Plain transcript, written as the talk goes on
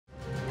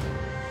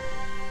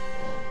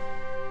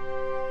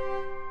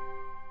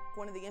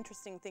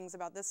interesting things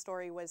about this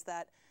story was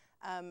that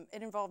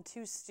it involved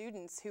two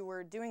students who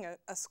were doing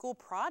a school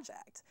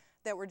project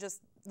that were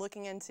just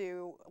looking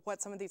into what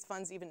some of these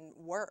funds even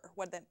were,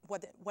 what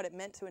it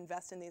meant to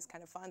invest in these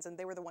kind of funds, and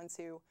they were the ones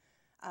who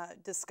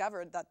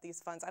discovered that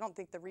these funds, I don't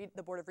think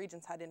the Board of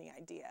Regents had any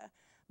idea,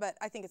 but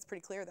I think it's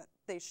pretty clear that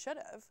they should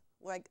have.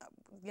 Like,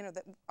 you know,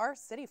 that our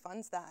city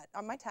funds that.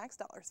 My tax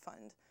dollars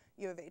fund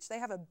U of H. They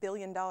have $1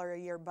 billion a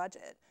year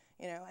budget,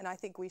 you know, and I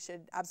think we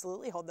should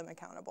absolutely hold them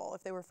accountable.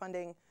 If they were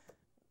funding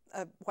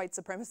a white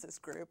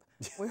supremacist group,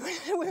 we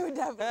would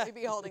definitely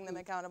be holding them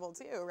accountable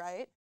too,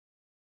 right?